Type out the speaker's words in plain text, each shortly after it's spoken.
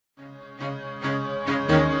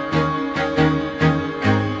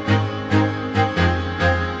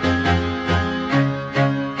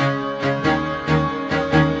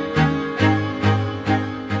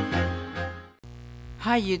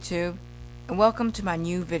Hi YouTube, and welcome to my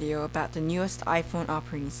new video about the newest iPhone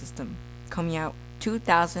operating system coming out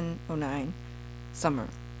 2009 summer.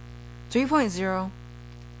 3.0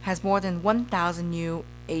 has more than 1,000 new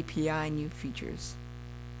API new features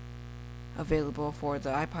available for the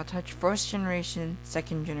iPod Touch first generation,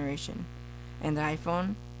 second generation, and the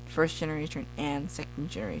iPhone first generation and second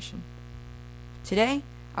generation. Today,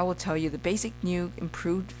 I will tell you the basic new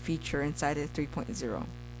improved feature inside of 3.0.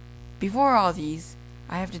 Before all these,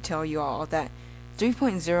 I have to tell you all that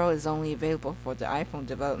 3.0 is only available for the iPhone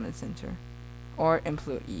Development Center or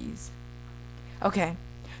employees. Okay,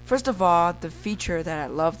 first of all, the feature that I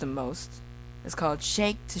love the most is called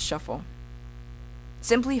Shake to Shuffle.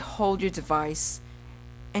 Simply hold your device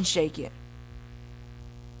and shake it.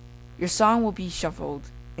 Your song will be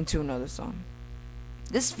shuffled into another song.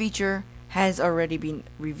 This feature has already been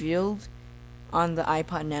revealed on the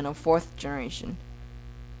iPod Nano 4th generation.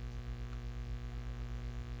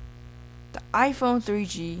 The iPhone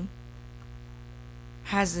 3G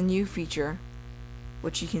has a new feature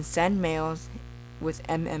which you can send mails with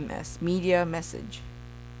MMS, media message.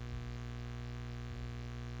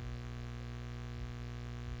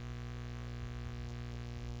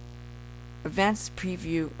 Advanced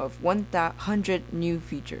preview of 100 new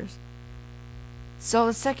features. So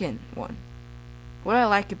the second one, what I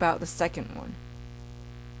like about the second one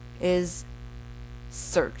is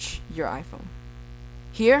search your iPhone.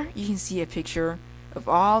 Here you can see a picture of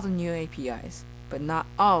all the new APIs, but not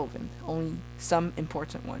all of them, only some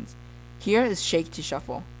important ones. Here is Shake to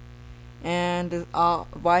Shuffle, and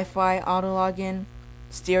Wi-Fi auto login,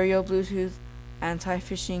 stereo Bluetooth,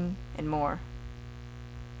 anti-phishing, and more.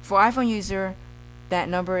 For iPhone user, that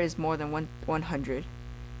number is more than 100.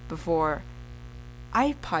 But for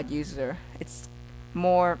iPod user, it's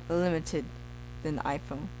more limited than the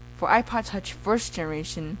iPhone. For iPod Touch first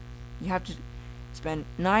generation, you have to spend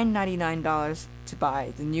 $9.99 to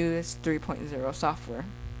buy the newest 3.0 software.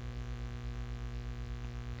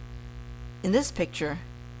 In this picture,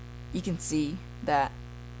 you can see that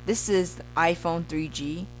this is the iPhone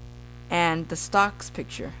 3G and the stocks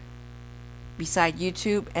picture beside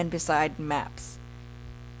YouTube and beside Maps.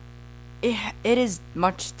 It is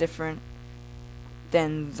much different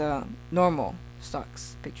than the normal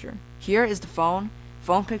stocks picture. Here is the phone.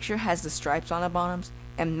 Phone picture has the stripes on the bottoms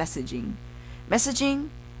and messaging. Messaging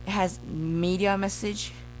has media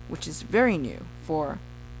message, which is very new for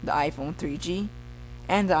the iPhone 3G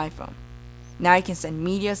and the iPhone. Now you can send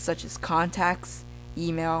media such as contacts,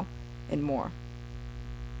 email, and more.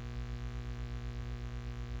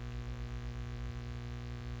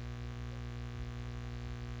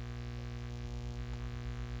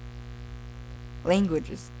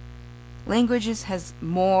 Languages. Languages has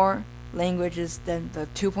more languages than the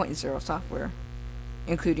 2.0 software,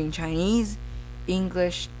 including Chinese,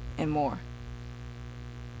 English, and more.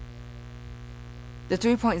 The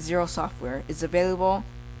 3.0 software is available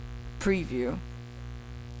preview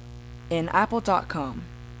in apple.com.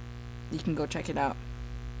 You can go check it out.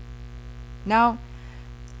 Now,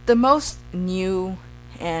 the most new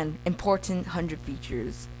and important 100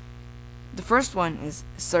 features. The first one is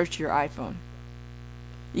search your iPhone.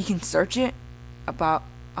 You can search it about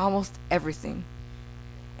almost everything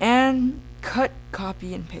and cut,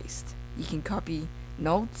 copy, and paste. You can copy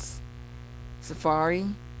notes, Safari,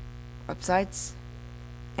 websites,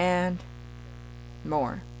 and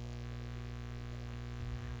more.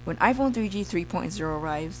 When iPhone 3G 3.0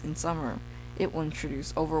 arrives in summer, it will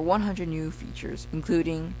introduce over 100 new features,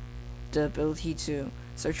 including the ability to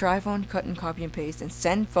search your iPhone, cut and copy and paste, and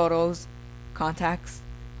send photos, contacts,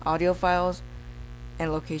 audio files,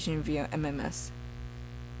 and location via MMS.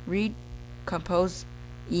 Read, compose,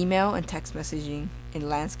 email, and text messaging in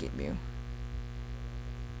landscape view.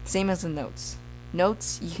 Same as the notes.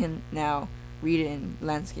 Notes, you can now read it in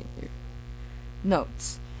landscape view.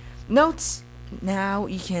 Notes. Notes, now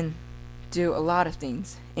you can do a lot of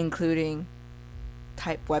things, including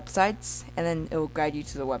type websites, and then it will guide you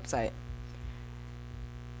to the website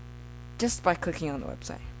just by clicking on the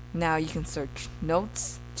website. Now you can search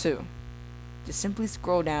notes too. Just simply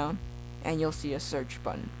scroll down and you'll see a search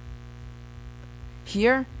button.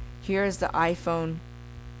 Here is the iPhone,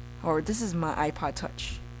 or this is my iPod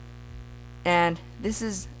Touch, and this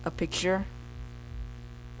is a picture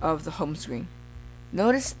of the home screen.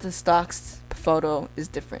 Notice the stocks photo is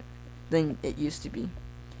different than it used to be.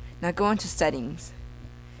 Now go into settings.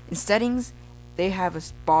 In settings, they have a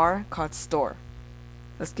bar called store.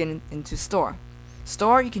 Let's get into store.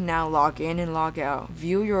 Store, you can now log in and log out,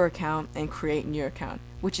 view your account, and create a new account,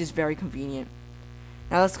 which is very convenient.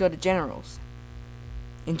 Now let's go to generals.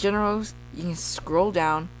 In generals, you can scroll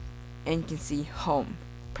down and you can see home.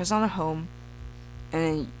 Press on the home, and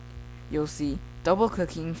then you'll see double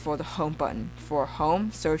clicking for the home button for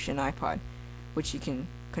home, search, and iPod, which you can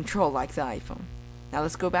control like the iPhone. Now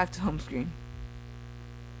let's go back to home screen.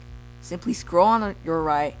 Simply scroll on your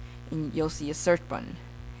right and you'll see a search button.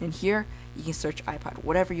 And here you can search iPod,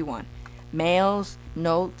 whatever you want. Mails,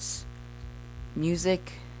 notes,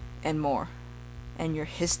 music, and more. And your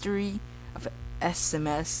history of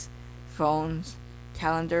SMS, phones,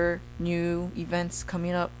 calendar, new events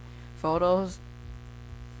coming up, photos.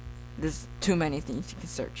 There's too many things you can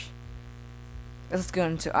search. Let's go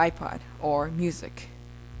into iPod or music.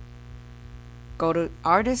 Go to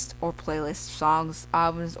artist or playlist, songs,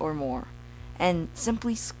 albums, or more, and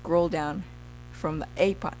simply scroll down from the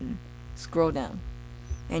A button. Scroll down,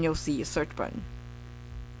 and you'll see a search button.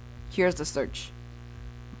 Here's the search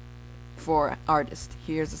for artist.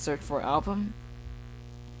 Here's the search for album.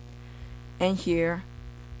 And here's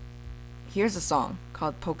a song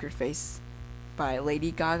called Poker Face by Lady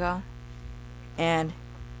Gaga. And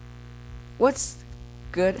what's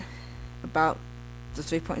good about the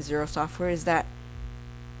 3.0 software is that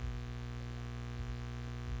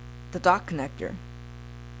the dock connector,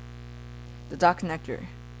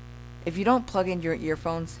 if you don't plug in your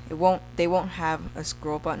earphones, they won't have a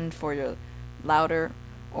scroll button for your louder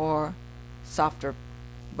or softer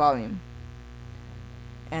volume.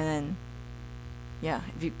 And then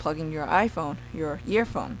if you plug in your iPhone, your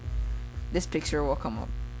earphone, this picture will come up.